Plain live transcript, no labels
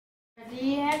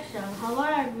the action. Hello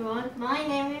everyone, my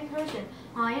name is Christian.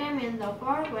 I am in the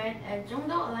 4th grade at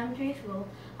Jungdo Elementary School.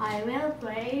 I will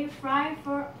play fried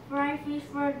fish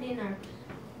for dinner.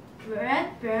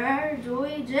 Red Bear,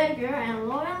 Joey Jagger, and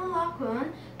Loyal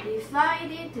Lagoon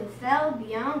decided to sail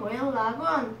beyond Green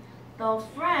Lagoon. The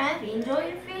friends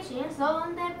enjoyed fishing, so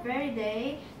on that very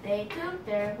day, they took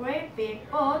their great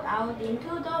big boat out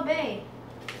into the bay.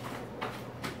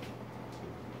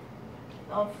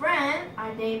 The friends,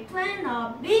 they planned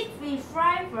a big fish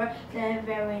fry for that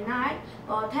very night,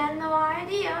 but had no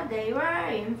idea they were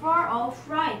in for a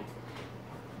fright.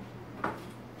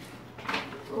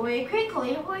 We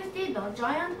quickly hoisted the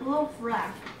giant blue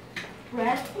flag.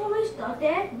 Red polished the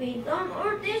deck with an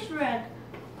old dish red.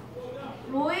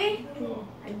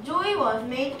 Joey was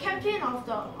made captain of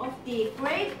the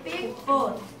great big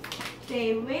boat.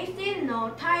 They wasted no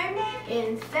time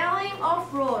in sailing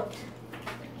off-road.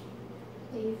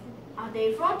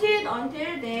 They floated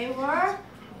until they were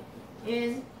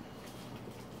in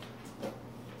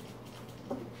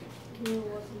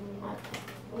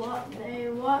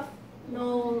there was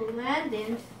no land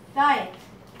in sight.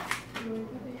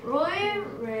 Roy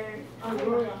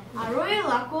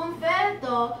Raccoon fed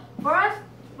the first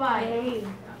bite.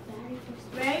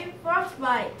 Very first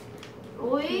bite.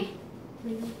 Roy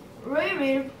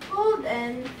pulled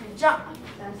and jumped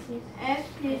as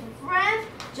his friends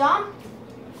jumped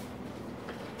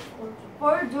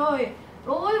for joy.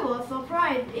 Roy was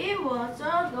surprised. It was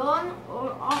a gun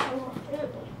or a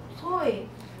toy.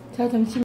 자, 잠시만.